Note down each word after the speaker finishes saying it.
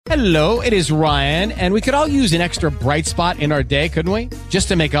Hello, it is Ryan, and we could all use an extra bright spot in our day, couldn't we? Just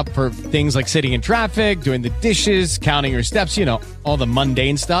to make up for things like sitting in traffic, doing the dishes, counting your steps, you know, all the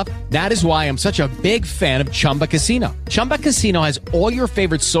mundane stuff. That is why I'm such a big fan of Chumba Casino. Chumba Casino has all your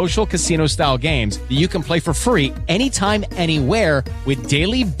favorite social casino-style games that you can play for free anytime, anywhere with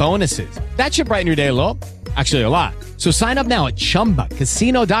daily bonuses. That should brighten your day a little. Actually, a lot. So sign up now at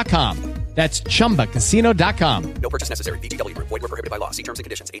ChumbaCasino.com. That's ChumbaCasino.com. No purchase necessary. VGW Group. Void where prohibited by law. See terms and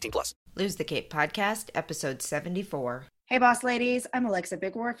conditions. 18+. Lose the Cape Podcast, episode 74. Hey, boss ladies. I'm Alexa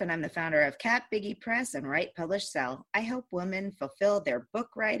Bigworth, and I'm the founder of Cat Biggie Press and Write, Publish, Sell. I help women fulfill their book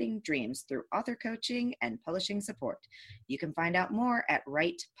writing dreams through author coaching and publishing support. You can find out more at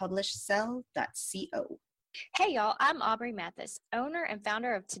writepublishsell.co. Hey y'all, I'm Aubrey Mathis, owner and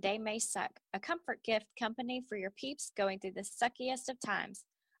founder of Today May Suck, a comfort gift company for your peeps going through the suckiest of times.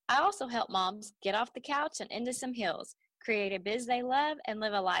 I also help moms get off the couch and into some hills, create a biz they love, and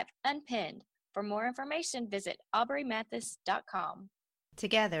live a life unpinned. For more information, visit aubreymathis.com.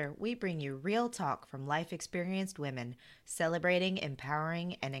 Together, we bring you real talk from life-experienced women, celebrating,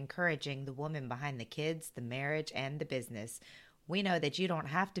 empowering, and encouraging the woman behind the kids, the marriage, and the business. We know that you don't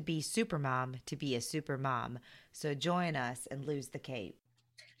have to be supermom to be a super mom, so join us and lose the cape.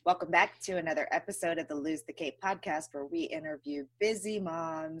 Welcome back to another episode of the Lose the Cape podcast, where we interview busy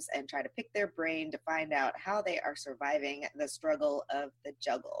moms and try to pick their brain to find out how they are surviving the struggle of the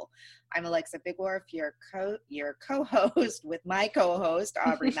juggle. I'm Alexa Bigworth, your co-host with my co-host,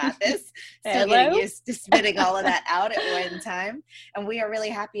 Aubrey Mathis. Still getting used to spitting all of that out at one time. And we are really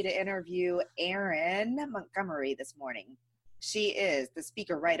happy to interview Erin Montgomery this morning. She is the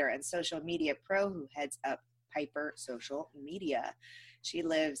speaker, writer, and social media pro who heads up Piper Social Media. She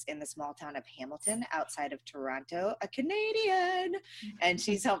lives in the small town of Hamilton outside of Toronto, a Canadian, and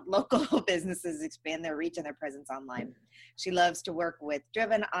she's helped local businesses expand their reach and their presence online. She loves to work with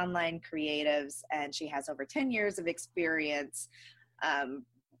driven online creatives, and she has over 10 years of experience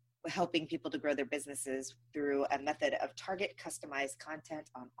helping people to grow their businesses through a method of target customized content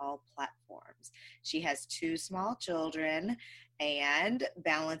on all platforms. She has 2 small children and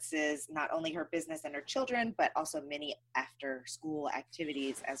balances not only her business and her children, but also many after school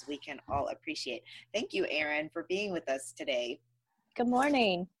activities, as we can all appreciate. Thank you, Erin, for being with us today. Good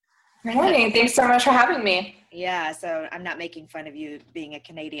morning. Good morning. Thanks so much for having me. Yeah, so I'm not making fun of you being a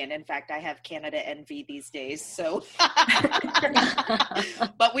Canadian. In fact, I have Canada envy these days, so.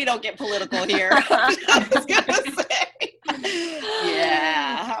 But we don't get political here. I was gonna say.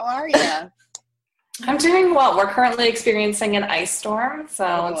 Yeah, how are you? I'm doing well. We're currently experiencing an ice storm,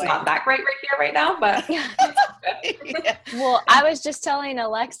 so it's not that great right here right now, but Yeah. Well, I was just telling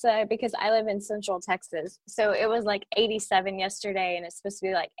Alexa, because I live in Central Texas, so it was like 87 yesterday, and it's supposed to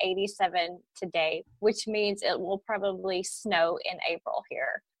be like 87 today, which means it will probably snow in April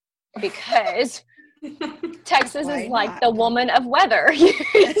here, because Texas is like the woman of weather.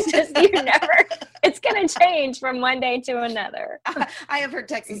 It's just, it's going to change from one day to another. I have heard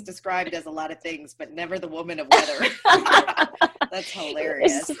Texas described as a lot of things, but never the woman of weather. That's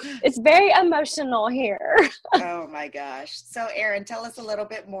hilarious. It's very emotional here. Oh my gosh. So Erin, tell us a little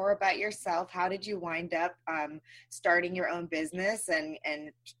bit more about yourself. How did you wind up starting your own business and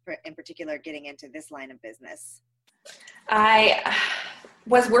in particular getting into this line of business? I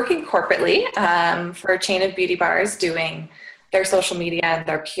was working corporately for a chain of beauty bars doing their social media and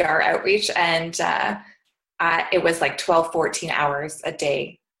their PR outreach. And it was like 12, 14 hours a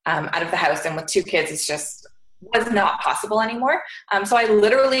day out of the house. And with 2 kids, it's just was not possible anymore. So I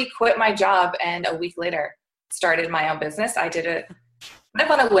literally quit my job and a week later started my own business. I did it kind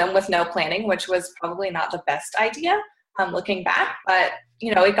of on a whim with no planning, which was probably not the best idea looking back, but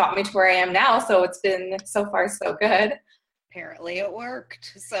you know, it got me to where I am now. So it's been so far so good. Apparently it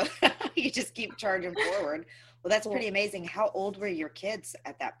worked. So you just keep charging forward. Well, that's pretty amazing. How old were your kids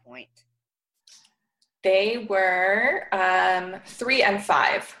at that point? They were 3 and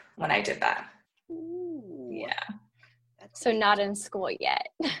 5 when I did that. Ooh, yeah. So not in school yet.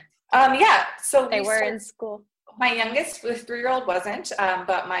 Yeah. So they were in school. My youngest, the 3-year-old, wasn't,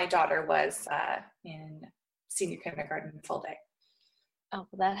 but my daughter was in senior kindergarten full day. Oh,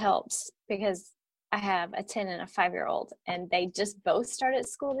 well, that helps, because I have a 10 and a 5-year-old, and they just both started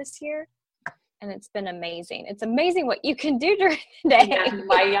school this year, and it's been amazing. It's amazing what you can do during the day. Yeah,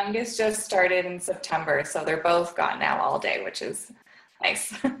 my youngest just started in September, so they're both gone now all day, which is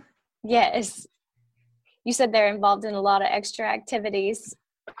nice. Yes. You said they're involved in a lot of extra activities.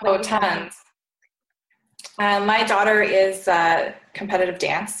 Oh, tons. My daughter is competitive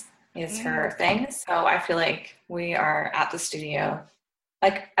dance is her thing, so I feel like we are at the studio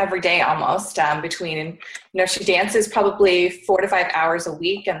like every day almost, between, she dances probably 4 to 5 hours a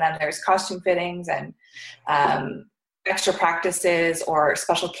week. And then there's costume fittings and extra practices or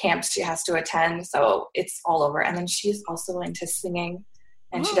special camps she has to attend. So it's all over. And then she's also into singing,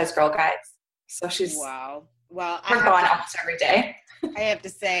 and she does Girl Guides. So she's wow. Well, we're going almost every day. I have to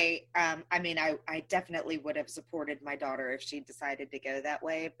say, I definitely would have supported my daughter if she decided to go that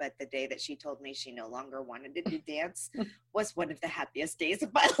way. But the day that she told me she no longer wanted to do dance was one of the happiest days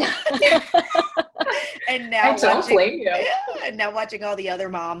of my life. And now watching all the other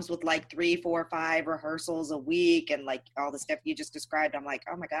moms with like 3, 4, 5 rehearsals a week and like all the stuff you just described, I'm like,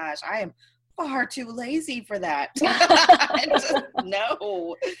 oh my gosh, I am far too lazy for that.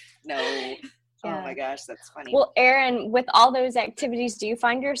 No. Yeah. Oh my gosh, that's funny. Well, Erin, with all those activities, do you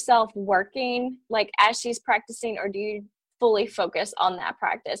find yourself working like as she's practicing, or do you fully focus on that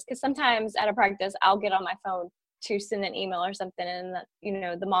practice? Because sometimes at a practice, I'll get on my phone to send an email or something, and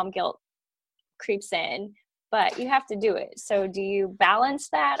the mom guilt creeps in, but you have to do it. So do you balance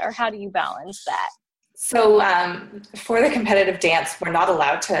that, or how do you balance that? So for the competitive dance, we're not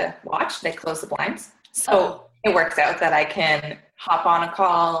allowed to watch. They close the blinds. So it works out that I can hop on a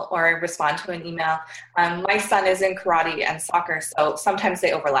call or respond to an email. My son is in karate and soccer, so sometimes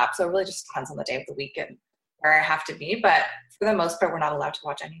they overlap. So it really just depends on the day of the week and where I have to be. But for the most part, we're not allowed to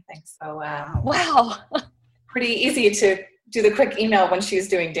watch anything. So wow. Pretty easy to do the quick email when she's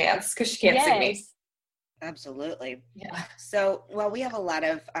doing dance because she can't see me. Absolutely. Yeah. So, well, we have a lot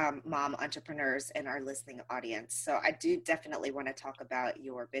of mom entrepreneurs in our listening audience. So I do definitely want to talk about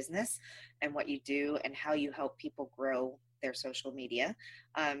your business and what you do and how you help people grow their social media.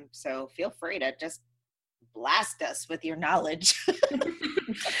 So feel free to just blast us with your knowledge.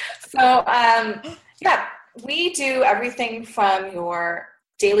 So, we do everything from your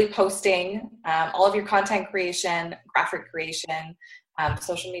daily posting, all of your content creation, graphic creation,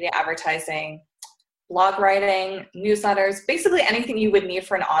 social media advertising, blog writing, newsletters, basically anything you would need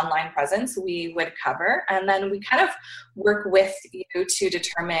for an online presence, we would cover. And then we kind of work with you to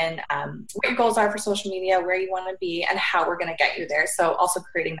determine what your goals are for social media, where you want to be, and how we're going to get you there. So also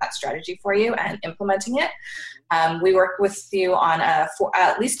creating that strategy for you and implementing it. We work with you on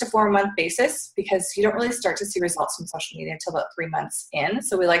at least a 4-month basis because you don't really start to see results from social media until about 3 months in.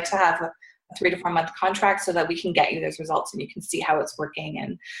 So we like to have a 3 to 4 month contract so that we can get you those results and you can see how it's working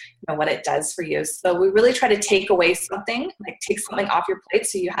and what it does for you. So we really try to take away something, like take something off your plate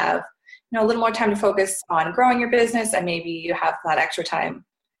so you have a little more time to focus on growing your business, and maybe you have that extra time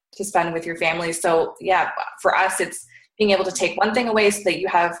to spend with your family. So yeah, for us, it's being able to take one thing away so that you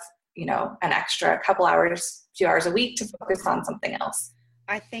have an extra few hours a week to focus on something else.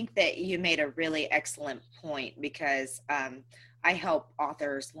 I think that you made a really excellent point because I help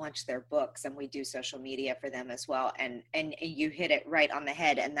authors launch their books, and we do social media for them as well. And you hit it right on the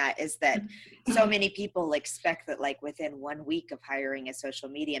head. And that is that so many people expect that like within 1 week of hiring a social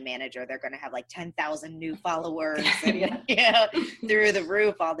media manager, they're going to have like 10,000 new followers and through the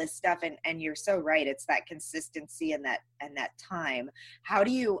roof, all this stuff. And you're so right. It's that consistency and that time. How do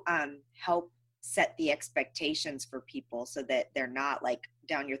you help set the expectations for people so that they're not like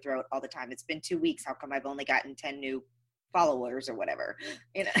down your throat all the time? It's been 2 weeks. How come I've only gotten 10 new followers or whatever?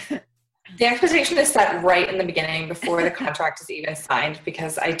 The expectation is set right in the beginning before the contract is even signed,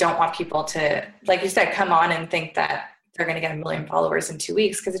 because I don't want people to, like you said, come on and think that they're going to get 1 million followers in 2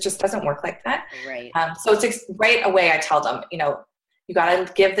 weeks, because it just doesn't work like that. Right. So it's right away I tell them, you got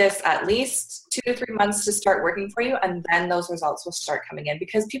to give this at least 2 to 3 months to start working for you, and then those results will start coming in,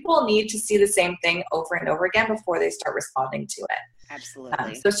 because people need to see the same thing over and over again before they start responding to it.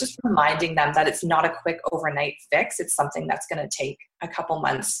 Absolutely. So it's just reminding them that it's not a quick overnight fix. It's something that's going to take a couple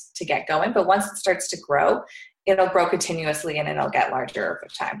months to get going. But once it starts to grow, it'll grow continuously and it'll get larger over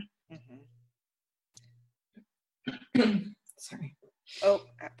time. Mm-hmm. Sorry. Oh,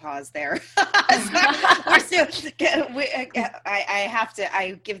 pause there. I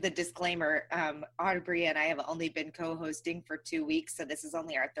give the disclaimer. Aubrey and I have only been co-hosting for 2 weeks, so this is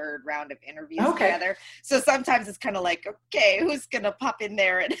only our 3rd round of interviews together. So sometimes it's kind of like, okay, who's gonna pop in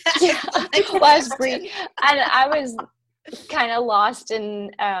there? And I was kind of lost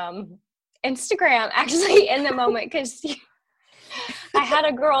in Instagram actually in the moment, because I had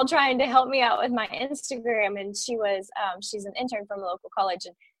a girl trying to help me out with my Instagram, and she was she's an intern from a local college,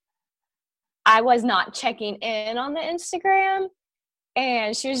 and I was not checking in on the Instagram,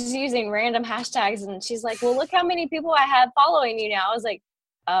 and she was just using random hashtags, and she's like, well, look how many people I have following you now. I was like,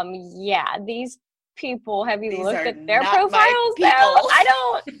 yeah, these people, have you looked at their profiles? No, I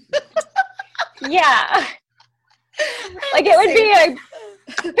don't. Yeah. Like it would be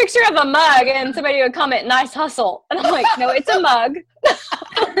a picture of a mug and somebody would comment, nice hustle. And I'm like, no, it's a mug.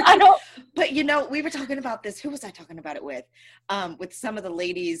 I don't. But we were talking about this. Who was I talking about it with? With some of the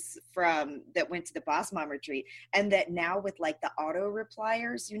ladies that went to the Boss Mom retreat, and that now with like the auto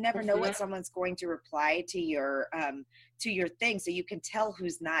repliers, you never know what someone's going to reply to your thing, so you can tell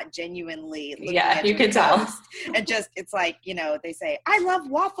who's not genuinely looking at you can tell. And just it's like they say, "I love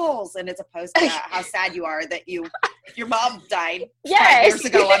waffles," and it's a post about how sad you are that your mom died 5 years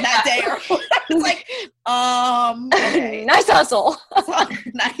ago on that day, or it's like, okay. Nice hustle.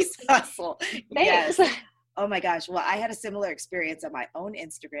 Nice hustle. Thanks. Yes. Oh my gosh. Well, I had a similar experience on my own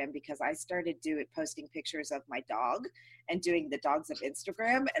Instagram because I started posting pictures of my dog and doing the dogs of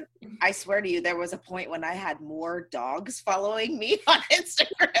Instagram. And I swear to you, there was a point when I had more dogs following me on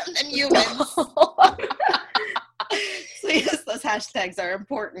Instagram than humans. So yes, those hashtags are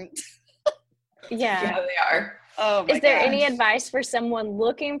important. Yeah, they are. Oh my Is there gosh. any advice for someone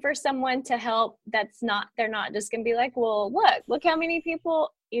looking for someone to help they're not just going to be like, well, look how many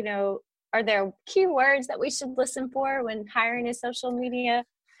people, are there keywords that we should listen for when hiring a social media?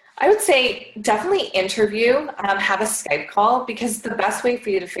 I would say definitely interview, have a Skype call, because the best way for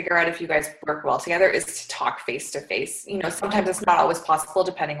you to figure out if you guys work well together is to talk face to face. Sometimes it's not always possible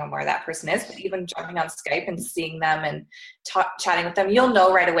depending on where that person is, but even jumping on Skype and seeing them and chatting with them, you'll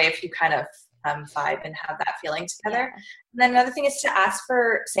know right away if you kind of vibe and have that feeling together. And then another thing is to ask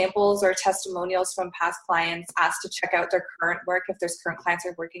for samples or testimonials from past clients, ask to check out their current work if there's current clients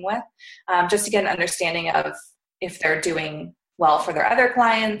they're working with, just to get an understanding of if they're doing well for their other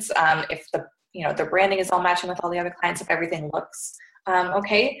clients, if their branding is all matching with all the other clients, if everything looks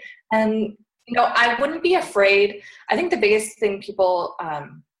okay. And I wouldn't be afraid. I think the biggest thing people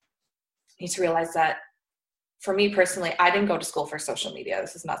need to realize that, for me personally, I didn't go to school for social media.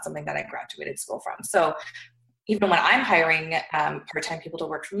 This is not something that I graduated school from. So even when I'm hiring part-time people to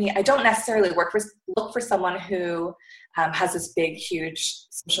work for me, I don't necessarily look for someone who has this big, huge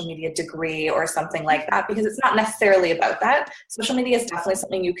social media degree or something like that, because it's not necessarily about that. Social media is definitely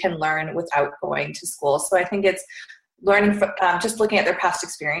something you can learn without going to school. So I think it's learning from just looking at their past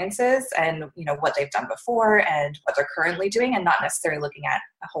experiences and what they've done before and what they're currently doing, and not necessarily looking at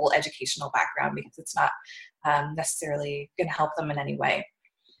a whole educational background, because it's not necessarily going to help them in any way.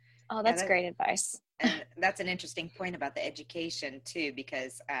 Oh, that's great advice. And that's an interesting point about the education too,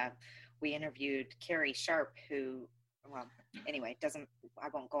 because we interviewed Carrie Sharp, who, well, anyway, I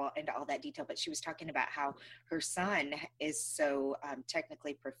won't go into all that detail, but she was talking about how her son is so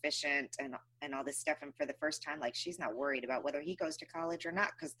technically proficient and all this stuff. And for the first time, like, she's not worried about whether he goes to college or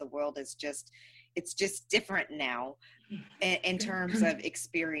not, because the world is it's just different now in terms of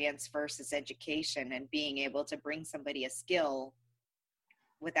experience versus education, and being able to bring somebody a skill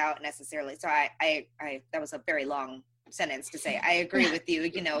without necessarily. So I that was a very long sentence to say I agree with you.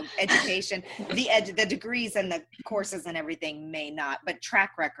 Education, the degrees and the courses and everything may not, but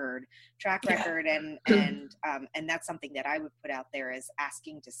track record, and that's something that I would put out there, is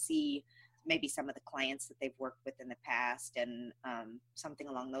asking to see maybe some of the clients that they've worked with in the past, and something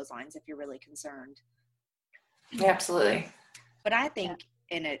along those lines if you're really concerned. Yeah, absolutely. But I think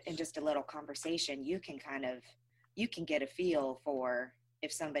in just a little conversation, you can get a feel for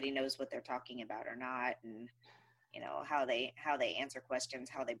if somebody knows what they're talking about or not, and how they answer questions,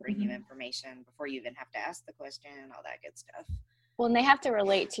 how they bring you information before you even have to ask the question, all that good stuff. Well, and they have to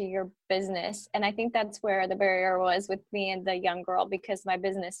relate to your business. And I think that's where the barrier was with me and the young girl, because my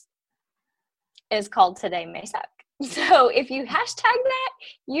business is called Today May Suck. So if you hashtag that,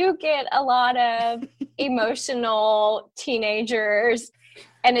 you get a lot of emotional teenagers,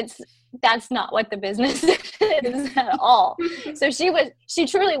 and that's not what the business is at all. So she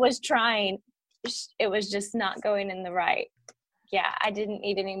truly was trying. It was just not going in the right. Yeah, I didn't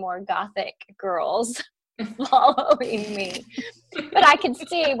need any more gothic girls following me. But I could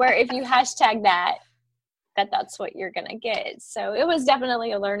see where if you hashtag that's what you're going to get. So it was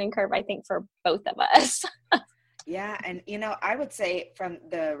definitely a learning curve, I think, for both of us. Yeah. And, I would say from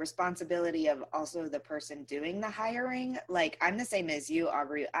the responsibility of also the person doing the hiring, like, I'm the same as you,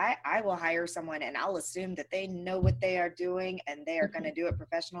 Aubrey. I will hire someone and I'll assume that they know what they are doing and they are going to do it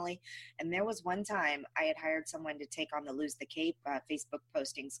professionally. And there was one time I had hired someone to take on the Lose the Cape Facebook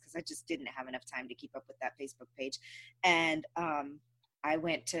postings, because I just didn't have enough time to keep up with that Facebook page. And I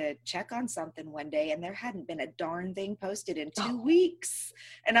went to check on something one day and there hadn't been a darn thing posted in 2 weeks.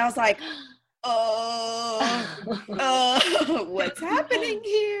 And I was like, what's happening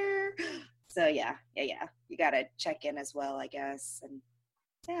here? So yeah, you gotta check in as well, I guess. And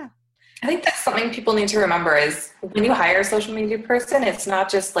yeah, I think that's something people need to remember, is when you hire a social media person, it's not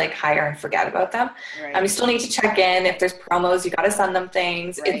just like hire and forget about them. right. You still need to check in. If there's promos, you got to send them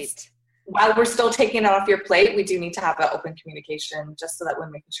things. Right. while we're still taking it off your plate, we do need to have that open communication just so that we're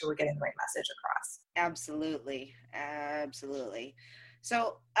making sure we're getting the right message across. Absolutely. Absolutely.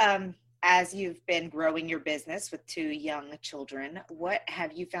 So, as you've been growing your business with 2 young children, what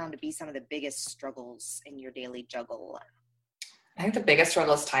have you found to be some of the biggest struggles in your daily juggle? I think the biggest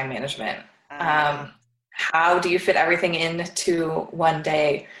struggle is time management. How do you fit everything into one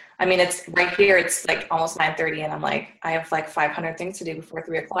day? I mean, it's right here, it's like almost 9:30 and I'm like, I have like 500 things to do before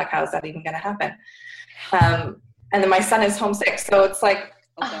 3:00. How is that even going to happen? And then my son is homesick. So it's like,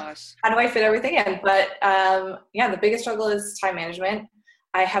 oh gosh, how do I fit everything in? But the biggest struggle is time management.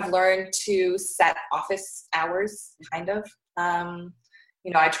 I have learned to set office hours, kind of.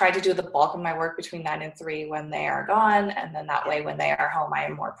 I try to do the bulk of my work between 9 and 3 when they are gone. And then that way, when they are home, I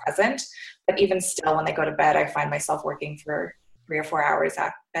am more present. But even still, when they go to bed, I find myself working for 3 or 4 hours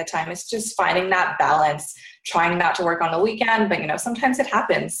at bedtime. It's just finding that balance, trying not to work on the weekend, but sometimes it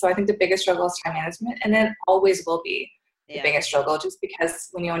happens. So I think the biggest struggle is time management, and it always will be the biggest struggle, just because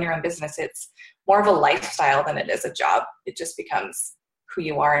when you own your own business, it's more of a lifestyle than it is a job. It just becomes who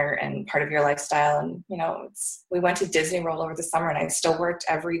you are and part of your lifestyle. And, we went to Disney World over the summer and I still worked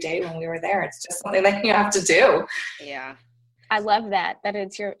every day when we were there. It's just something that you have to do. Yeah. I love that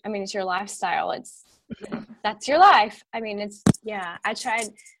it's your lifestyle. That's your life. I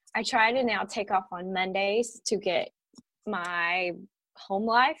try to now take off on Mondays to get my home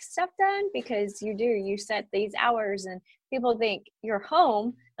life stuff done, because you set these hours and people think you're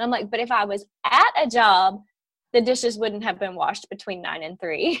home. And I'm like, but if I was at a job, the dishes wouldn't have been washed between 9 and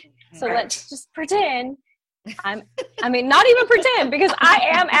 3. So let's just pretend not even pretend, because I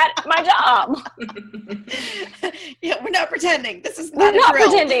am at my job. Yeah, we're not pretending. This is not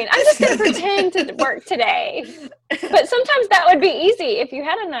pretending. I'm just going to pretend to work today. But sometimes that would be easy. If you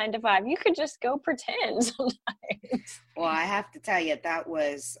had a 9 to 5, you could just go pretend sometimes. Well, I have to tell you, that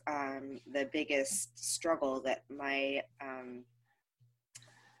was the biggest struggle that my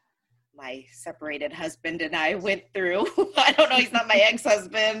separated husband and I went through. I don't know, he's not my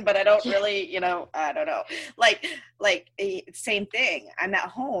ex-husband, but I don't really, I don't know. Same thing. I'm at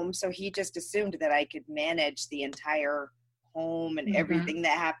home, so he just assumed that I could manage the entire home and everything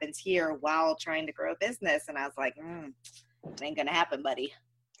that happens here while trying to grow a business. And I was like, it ain't gonna happen, buddy.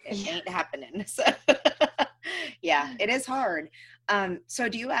 It ain't happening. So yeah, it is hard. So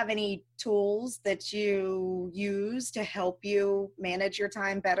do you have any tools that you use to help you manage your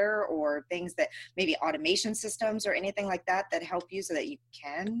time better, or things that maybe automation systems or anything like that help you so that you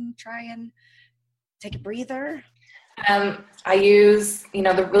can try and take a breather? I use,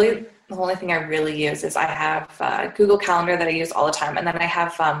 the only thing I really use is I have Google Calendar that I use all the time. And then I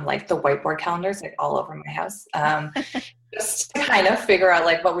have the whiteboard calendars all over my house, just to kind of figure out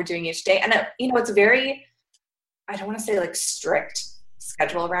what we're doing each day. And it's very, I don't want to say strict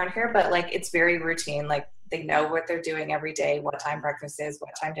schedule around here, but it's very routine. They know what they're doing every day, what time breakfast is,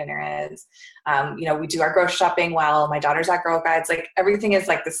 what time dinner is. We do our grocery shopping while my daughter's at Girl Guides. Everything is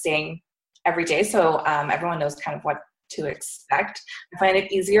the same every day. So everyone knows kind of what to expect. I find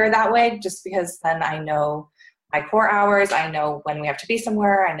it easier that way, just because then I know my core hours. I know when we have to be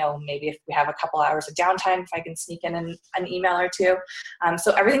somewhere. I know maybe if we have a couple hours of downtime, if I can sneak in an email or two.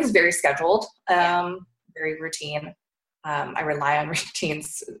 So everything's very scheduled, very routine. I rely on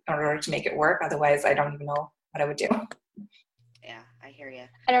routines in order to make it work. Otherwise, I don't even know what I would do. Yeah, I hear you.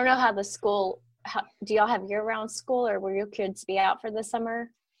 I don't know how do y'all have year-round school, or will your kids be out for the summer?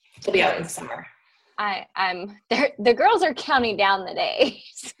 They'll be out in the summer. The girls are counting down the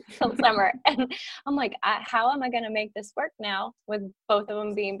days till summer, and I'm like, how am I going to make this work now with both of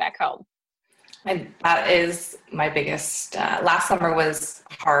them being back home? And that is my biggest. Last summer was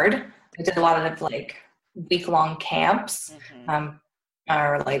hard. I did a lot of week-long camps, or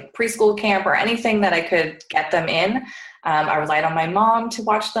preschool camp, or anything that I could get them in. I relied on my mom to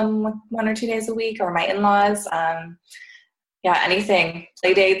watch them 1 or 2 days a week, or my in-laws. Anything,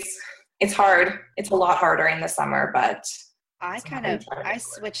 play dates. It's hard. It's a lot harder in the summer, but I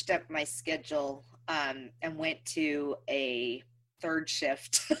switched up my schedule and went to a third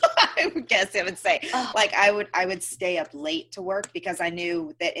shift. I would say I would stay up late to work, because I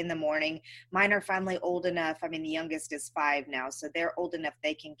knew that in the morning, mine are finally old enough. I mean, the youngest is 5 now, so they're old enough.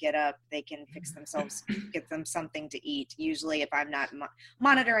 They can get up, they can fix themselves, get them something to eat. Usually if I'm not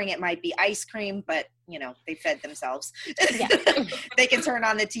monitoring, it might be ice cream, but they fed themselves. Yeah. They can turn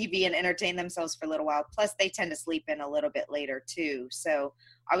on the TV and entertain themselves for a little while. Plus they tend to sleep in a little bit later too. So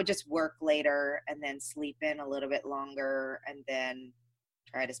I would just work later and then sleep in a little bit longer, and then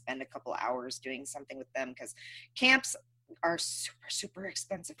try to spend a couple hours doing something with them, because camps are super, super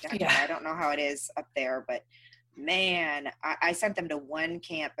expensive down here. I don't know how it is up there, but man, I sent them to one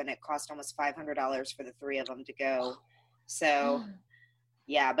camp and it cost almost $500 for the 3 of them to go. So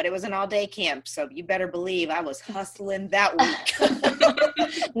yeah, but it was an all-day camp, so you better believe I was hustling that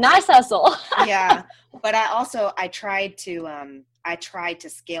week. Nice hustle. Yeah, but I tried to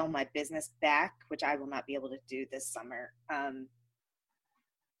scale my business back, which I will not be able to do this summer.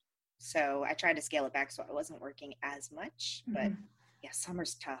 So I tried to scale it back so I wasn't working as much, but yeah,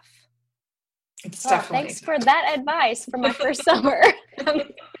 summer's tough. It's Well, definitely thanks for that advice for my first summer.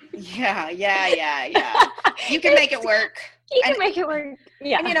 Yeah. You can make it work. You can make it work.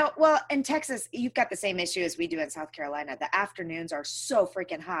 Yeah. And well, in Texas, you've got the same issue as we do in South Carolina. The afternoons are so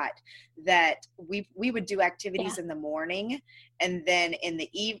freaking hot that we would do activities in the morning, and then in the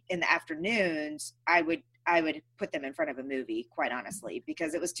afternoons, I would put them in front of a movie, quite honestly,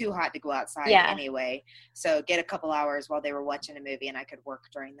 because it was too hot to go outside anyway. So get a couple hours while they were watching a movie, and I could work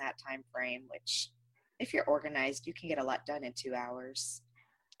during that time frame, which if you're organized, you can get a lot done in 2 hours.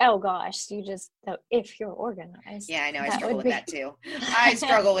 Oh gosh, if you're organized. Yeah, I know. I struggle with that too. I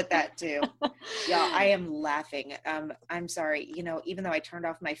struggle with that too. Yeah, I am laughing. I'm sorry. Even though I turned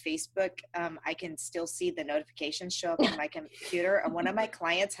off my Facebook, I can still see the notifications show up on my computer. And one of my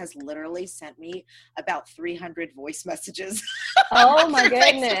clients has literally sent me about 300 voice messages. Oh my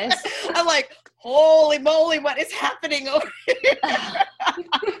goodness. I'm like, holy moly, what is happening over here?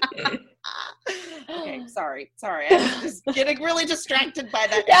 Okay, sorry. I was just getting really distracted by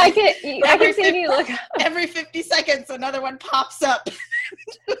that. Yeah, I can see you look. Every 50 seconds, another one pops up.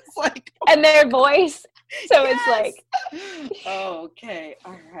 It's like, and their voice. So It's like. Okay,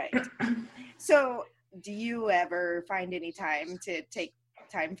 all right. So, do you ever find any time to take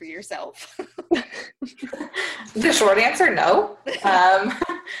time for yourself? The short answer, no.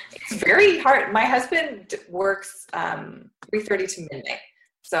 It's very hard. My husband works 3:30 to midnight,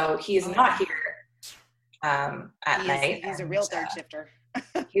 so he's not here at night. He's a real third shifter.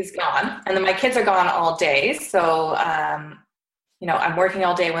 He's gone, and then my kids are gone all day. So I'm working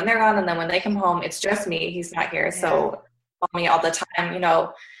all day when they're gone, and then when they come home, it's just me. He's not here, so call me all the time. If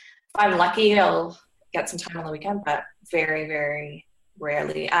I'm lucky, I'll get some time on the weekend, but very, very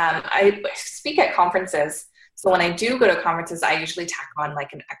rarely. I speak at conferences, so when I do go to conferences, I usually tack on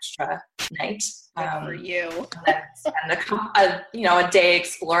like an extra night. Good for you. And spend a day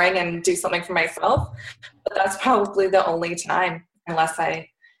exploring and do something for myself. But that's probably the only time, unless I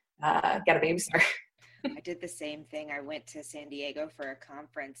get a babysitter. I did the same thing. I went to San Diego for a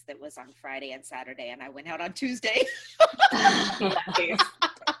conference that was on Friday and Saturday, and I went out on Tuesday.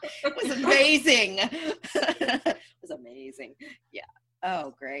 It was amazing. It was amazing. Yeah.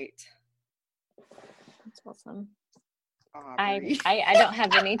 Oh, great. That's awesome. Aubrey. I don't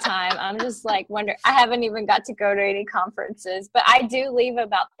have any time. I'm just like wondering. I haven't even got to go to any conferences, but I do leave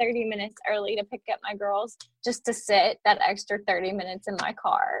about 30 minutes early to pick up my girls just to sit that extra 30 minutes in my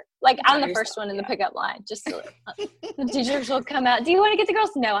car. Like I'm the first one in the pickup line. Just so the teachers will come out. Do you want to get the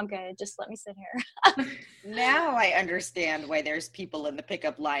girls? No, I'm good. Just let me sit here. Now I understand why there's people in the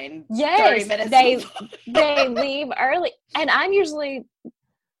pickup line. Yes, 30 minutes they leave early, and I'm usually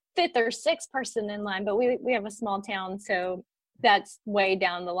 5th or 6th person in line, but we have a small town, so that's way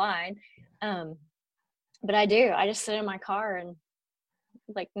down the line. But I just sit in my car and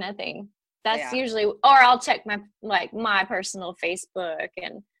like nothing. That's usually, or I'll check my personal Facebook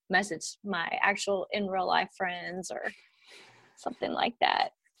and message my actual in real life friends or something like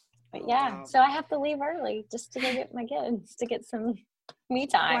that. But wow. So I have to leave early just to go get my kids to get some me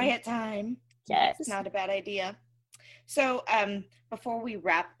time. Quiet time. Yes. It's not a bad idea. So before we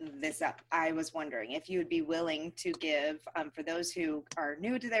wrap this up, I was wondering if you would be willing to give, for those who are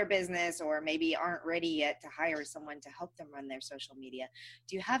new to their business or maybe aren't ready yet to hire someone to help them run their social media,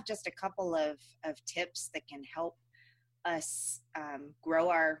 do you have just a couple of tips that can help us grow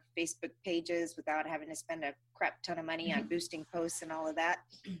our Facebook pages without having to spend a crap ton of money on boosting posts and all of that?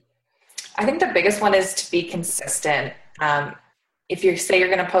 I think the biggest one is to be consistent. If you say you're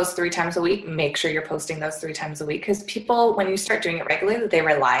going to post 3 times a week, make sure you're posting those 3 times a week, because people, when you start doing it regularly, they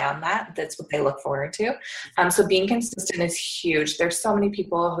rely on that. That's what they look forward to. So being consistent is huge. There's so many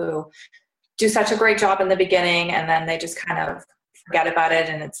people who do such a great job in the beginning, and then they just kind of forget about it,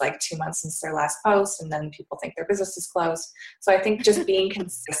 and it's like 2 months since their last post, and then people think their business is closed. So I think just being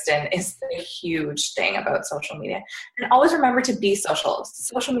consistent is a huge thing about social media. And always remember to be social.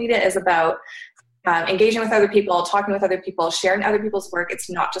 Social media is about engaging with other people, talking with other people, sharing other people's work. It's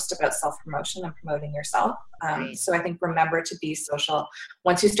not just about self-promotion and promoting yourself. So I think remember to be social.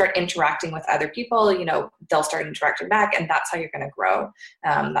 Once you start interacting with other people, they'll start interacting back, and that's how you're going to grow.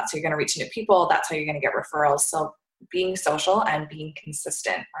 That's how you're going to reach new people. That's how you're going to get referrals. So being social and being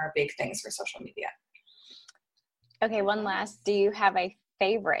consistent are big things for social media. Okay, one last. Do you have a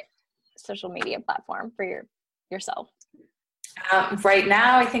favorite social media platform for yourself? Right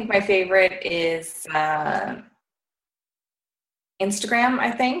now, I think my favorite is Instagram,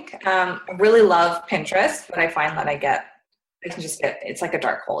 I think. I really love Pinterest, but I find that it's like a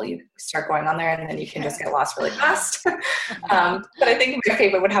dark hole. You start going on there and then you can just get lost really fast. But I think my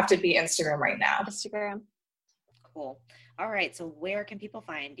favorite would have to be Instagram right now. Instagram. Cool. All right. So where can people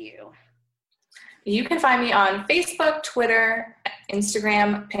find you? You can find me on Facebook, Twitter,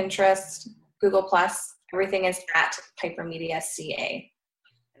 Instagram, Pinterest, Google+. Everything is at Piper Media CA.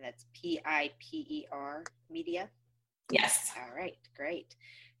 And that's PIPER Media? Yes. All right. Great.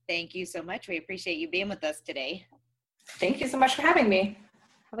 Thank you so much. We appreciate you being with us today. Thank you so much for having me.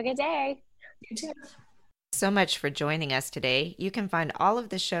 Have a good day. You too. So much for joining us today. You can find all of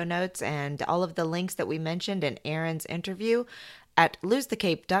the show notes and all of the links that we mentioned in Erin's interview at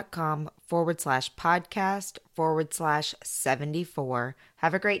losethecape.com/podcast/74.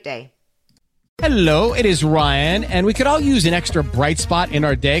 Have a great day. Hello, it is Ryan, and we could all use an extra bright spot in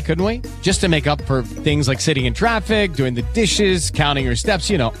our day, couldn't we? Just to make up for things like sitting in traffic, doing the dishes, counting your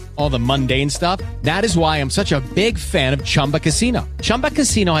steps, all the mundane stuff. That is why I'm such a big fan of Chumba Casino. Chumba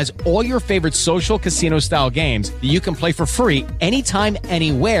Casino has all your favorite social casino-style games that you can play for free anytime,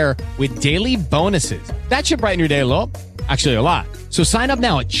 anywhere with daily bonuses. That should brighten your day a little. Actually, a lot. So sign up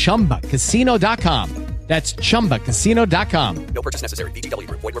now at ChumbaCasino.com. That's ChumbaCasino.com. No purchase necessary. VGW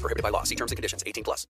Group. Void where prohibited by law. See terms and conditions. 18+.